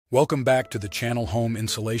Welcome back to the channel Home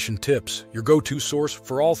Insulation Tips, your go-to source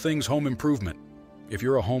for all things home improvement. If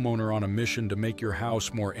you're a homeowner on a mission to make your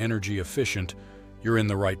house more energy efficient, you're in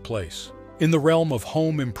the right place. In the realm of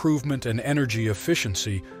home improvement and energy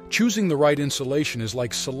efficiency, choosing the right insulation is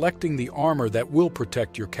like selecting the armor that will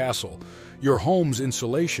protect your castle. Your home's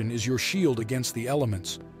insulation is your shield against the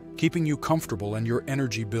elements, keeping you comfortable and your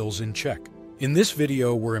energy bills in check. In this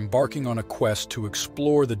video, we're embarking on a quest to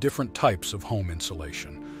explore the different types of home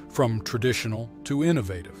insulation, from traditional to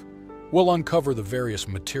innovative. We'll uncover the various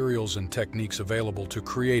materials and techniques available to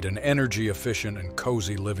create an energy-efficient and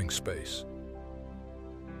cozy living space.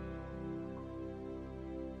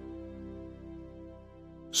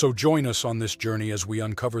 So join us on this journey as we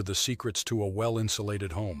uncover the secrets to a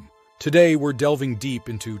well-insulated home. Today, we're delving deep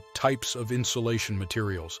into types of insulation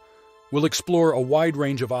materials. We'll explore a wide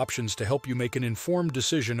range of options to help you make an informed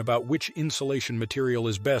decision about which insulation material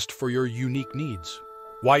is best for your unique needs.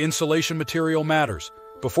 Why insulation material matters.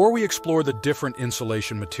 Before we explore the different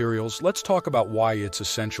insulation materials, let's talk about why it's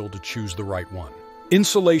essential to choose the right one.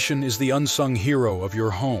 Insulation is the unsung hero of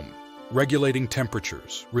your home, regulating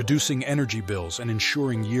temperatures, reducing energy bills, and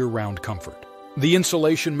ensuring year-round comfort. The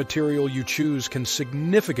insulation material you choose can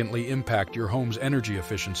significantly impact your home's energy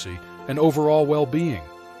efficiency and overall well-being.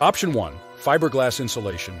 Option 1. Fiberglass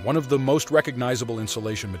insulation. One of the most recognizable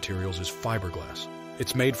insulation materials is fiberglass.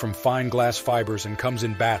 It's made from fine glass fibers and comes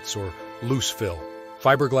in bats or loose fill.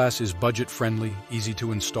 Fiberglass is budget-friendly, easy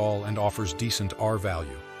to install, and offers decent R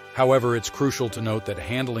value. However, it's crucial to note that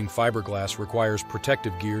handling fiberglass requires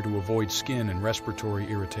protective gear to avoid skin and respiratory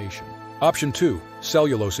irritation. Option 2.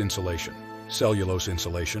 Cellulose insulation. Cellulose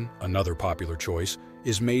insulation, another popular choice,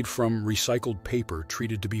 is made from recycled paper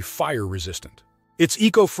treated to be fire-resistant. It's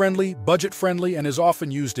eco-friendly, budget-friendly, and is often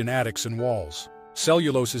used in attics and walls.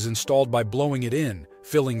 Cellulose is installed by blowing it in,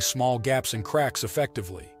 filling small gaps and cracks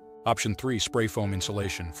effectively. Option 3. Spray foam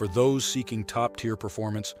insulation. For those seeking top-tier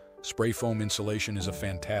performance, spray foam insulation is a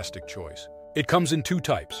fantastic choice. It comes in two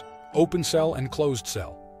types, open cell and closed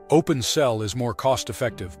cell. Open cell is more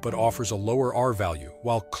cost-effective but offers a lower R value,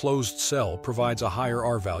 while closed cell provides a higher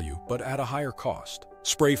R value but at a higher cost.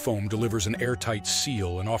 Spray foam delivers an airtight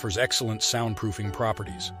seal and offers excellent soundproofing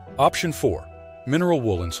properties. Option 4. Mineral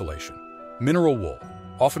wool insulation. Mineral wool,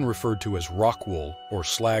 often referred to as rock wool or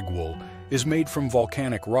slag wool, is made from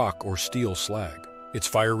volcanic rock or steel slag. It's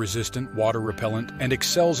fire-resistant, water-repellent, and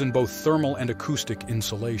excels in both thermal and acoustic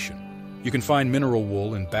insulation. You can find mineral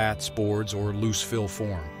wool in bats, boards, or loose fill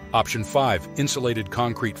form. Option 5. Insulated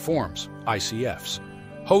concrete forms, ICFs.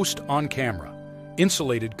 Host on camera.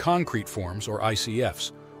 Insulated concrete forms, or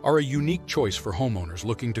ICFs, are a unique choice for homeowners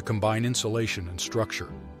looking to combine insulation and structure.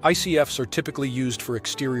 ICFs are typically used for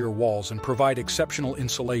exterior walls and provide exceptional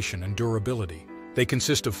insulation and durability. They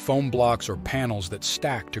consist of foam blocks or panels that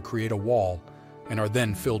stack to create a wall and are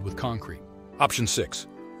then filled with concrete. Option 6.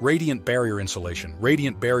 Radiant barrier insulation.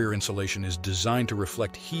 Radiant barrier insulation is designed to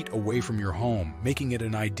reflect heat away from your home, making it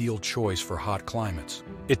an ideal choice for hot climates.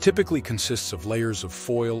 It typically consists of layers of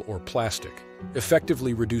foil or plastic,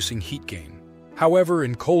 effectively reducing heat gain. However,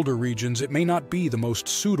 in colder regions, it may not be the most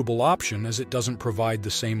suitable option as it doesn't provide the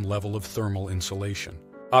same level of thermal insulation.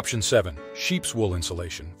 Option 7. Sheep's wool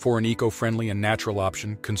insulation. For an eco-friendly and natural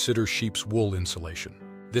option, consider sheep's wool insulation.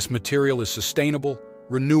 This material is sustainable,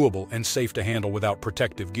 renewable, and safe to handle without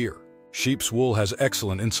protective gear. Sheep's wool has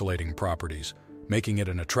excellent insulating properties, making it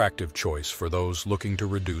an attractive choice for those looking to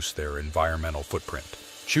reduce their environmental footprint.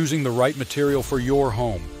 Choosing the right material for your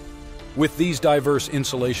home. With these diverse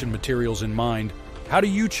insulation materials in mind, how do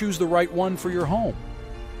you choose the right one for your home?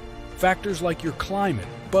 Factors like your climate,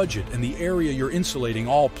 budget, and the area you're insulating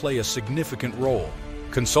all play a significant role.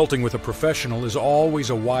 Consulting with a professional is always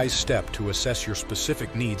a wise step to assess your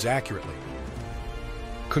specific needs accurately.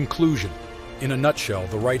 Conclusion. In a nutshell,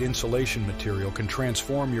 the right insulation material can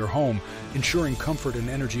transform your home, ensuring comfort and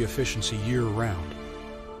energy efficiency year-round.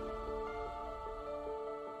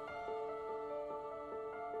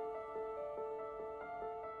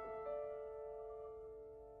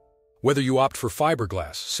 Whether you opt for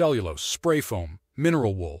fiberglass, cellulose, spray foam,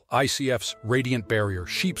 mineral wool, ICFs, radiant barrier,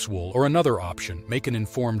 sheep's wool, or another option, make an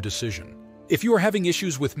informed decision. If you are having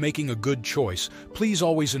issues with making a good choice, please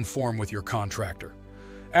always inform with your contractor.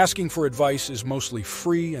 Asking for advice is mostly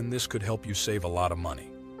free, and this could help you save a lot of money.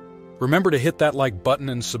 Remember to hit that like button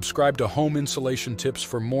and subscribe to Home Insulation Tips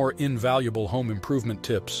for more invaluable home improvement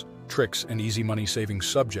tips, tricks, and easy money-saving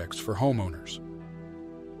subjects for homeowners.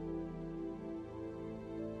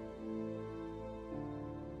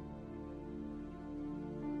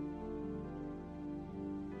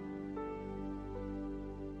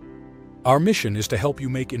 Our mission is to help you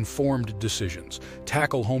make informed decisions,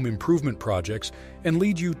 tackle home improvement projects, and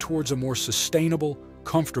lead you towards a more sustainable,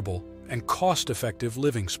 comfortable, and cost-effective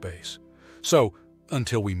living space. So,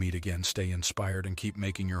 until we meet again, stay inspired and keep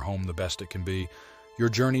making your home the best it can be. Your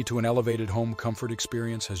journey to an elevated home comfort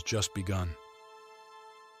experience has just begun.